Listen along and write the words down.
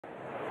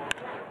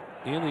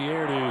In the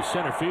air to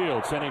center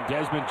field, sending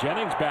Desmond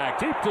Jennings back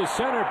deep to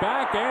center,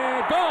 back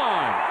and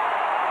gone.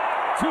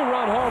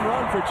 2-run home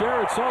run for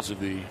Jarrod Saltalamacchia. Of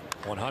the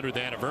 100th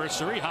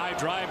anniversary, high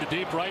drive to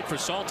deep right for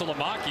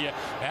Saltalamacchia.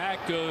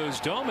 Back goes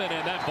Doman,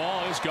 and that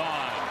ball is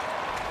gone.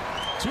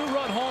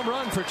 2-run home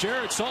run for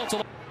Jarrod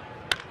Saltalamacchia.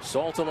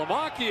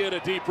 Saltalamacchia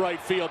to deep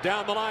right field,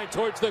 down the line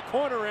towards the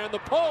corner and the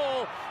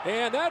pole,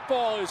 and that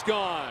ball is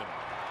gone.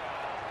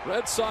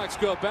 Red Sox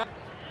go back.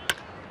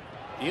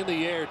 In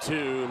the air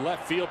to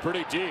left field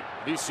pretty deep.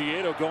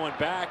 Viciedo going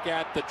back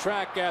at the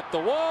track at the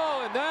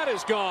wall, and that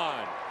is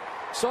gone.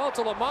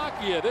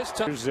 Saltalamacchia this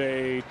time. There's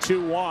a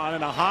 2-1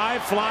 and a high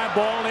fly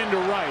ball into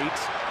right.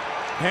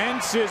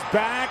 Pence is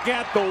back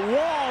at the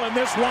wall, and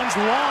this one's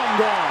long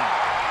gone.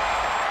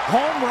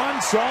 Home run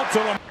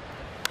Saltalamacchia.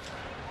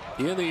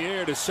 In the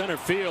air to center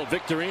field,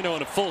 Victorino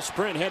in a full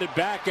sprint headed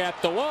back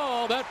at the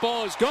wall. That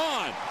ball is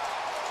gone.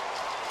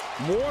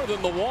 More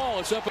than the wall,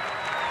 it's up.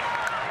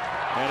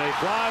 And a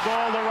fly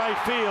ball to right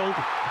field.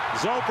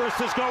 Zobrist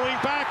is going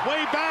back,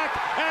 way back,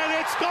 and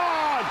it's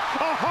gone!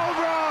 A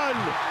home run!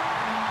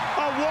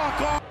 A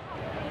walk-off.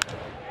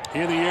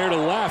 In the air to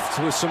left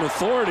with some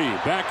authority.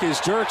 Back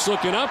is Jerks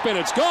looking up, and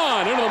it's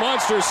gone into the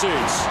monster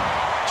seats.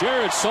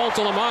 Jarrod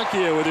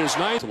Saltalamacchia with his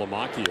ninth.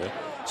 Saltalamacchia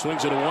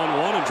swings it a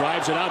 1-1 and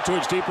drives it out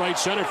towards deep right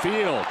center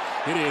field.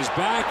 It is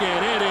back,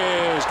 and it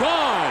is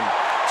gone.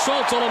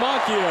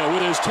 Saltalamacchia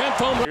with his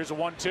 10th home run. Here's a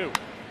 1-2.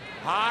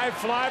 High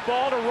fly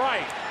ball to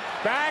right.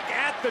 Back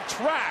at the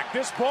track.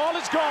 This ball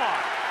is gone.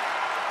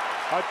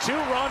 A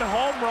 2-run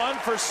home run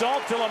for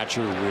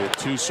Saltalamacchia. With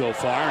 2 so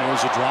far, and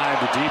here's a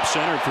drive to deep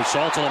center for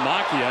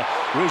Saltalamacchia.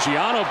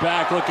 Ruggiano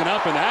back looking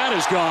up, and that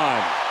is gone.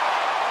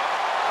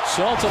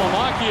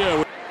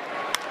 Saltalamacchia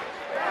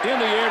in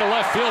the air to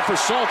left field for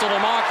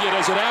Saltalamacchia.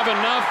 Does it have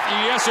enough?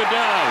 Yes, it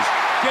does.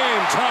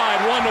 Game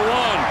tied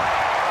 1-1.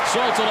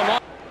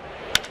 Saltalamacchia.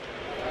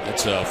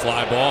 It's a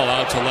fly ball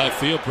out to left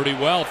field pretty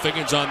well.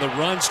 Figgins on the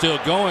run, still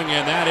going,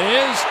 and that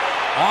is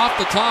off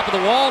the top of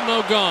the wall,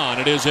 no gone.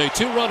 It is a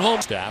 2-run home.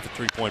 Staff at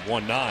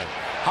 3.19.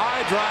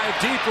 High drive,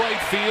 deep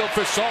right field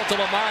for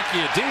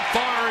Saltalamacchia. Deep,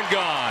 far, and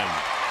gone.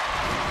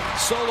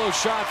 Solo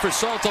shot for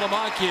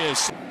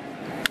Saltalamacchia.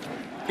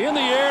 In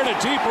the air to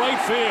deep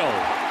right field.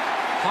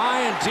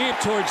 High and deep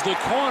towards the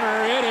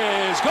corner. It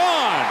is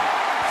gone.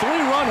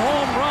 3-run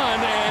home run,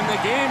 and the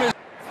game is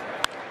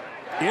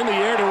in the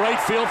air to right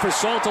field for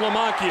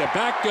Saltalamacchia.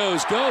 Back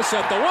goes Ghost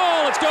at the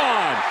wall. It's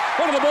gone.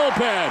 Into the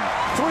bullpen.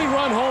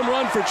 3-run home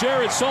run for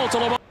Jarrod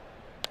Saltalamacchia.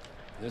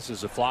 This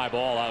is a fly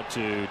ball out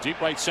to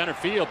deep right center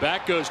field.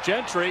 Back goes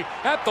Gentry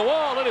at the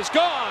wall. It is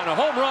gone. A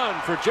home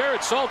run for Jarrod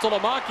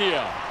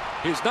Saltalamacchia.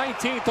 His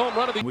 19th home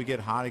run of the. We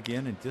get hot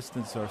again and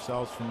distance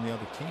ourselves from the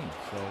other team.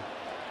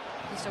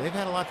 So they've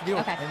had a lot to deal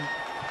with. And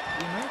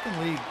the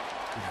American League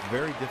is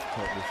very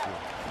difficult this year.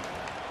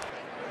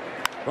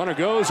 Runner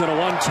goes and a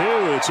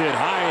 1-2. It's hit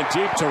high and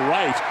deep to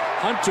right.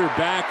 Hunter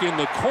back in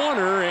the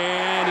corner,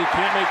 and he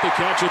can't make the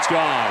catch. It's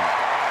gone.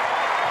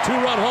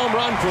 2-run home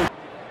run for.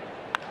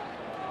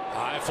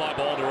 High fly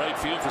ball to right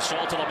field for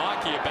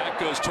Saltalamacchia. Back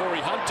goes Torrey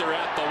Hunter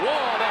at the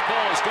wall. That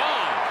ball is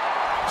gone.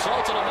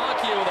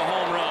 Saltalamacchia with a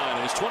home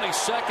run. His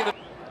 22nd.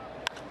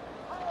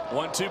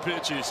 1-2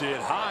 pitch is hit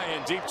high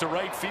and deep to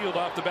right field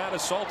off the bat of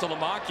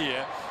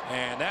Saltalamacchia,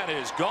 and that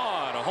is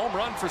gone. A home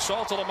run for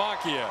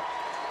Saltalamacchia.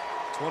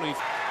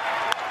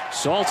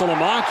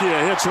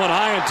 Saltalamacchia hits one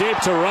high and deep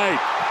to right.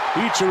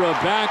 Ichiro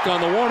back on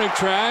the warning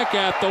track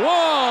at the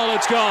wall.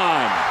 It's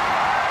gone.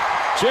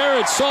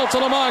 Jarrod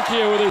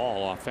Saltalamacchia with it.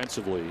 Ball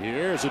offensively.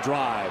 Here's a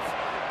drive.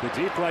 The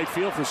deep right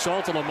field for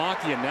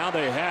Saltalamacchia. Now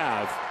they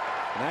have.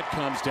 And that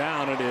comes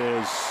down. It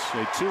is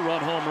a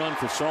 2-run home run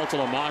for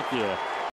Saltalamacchia.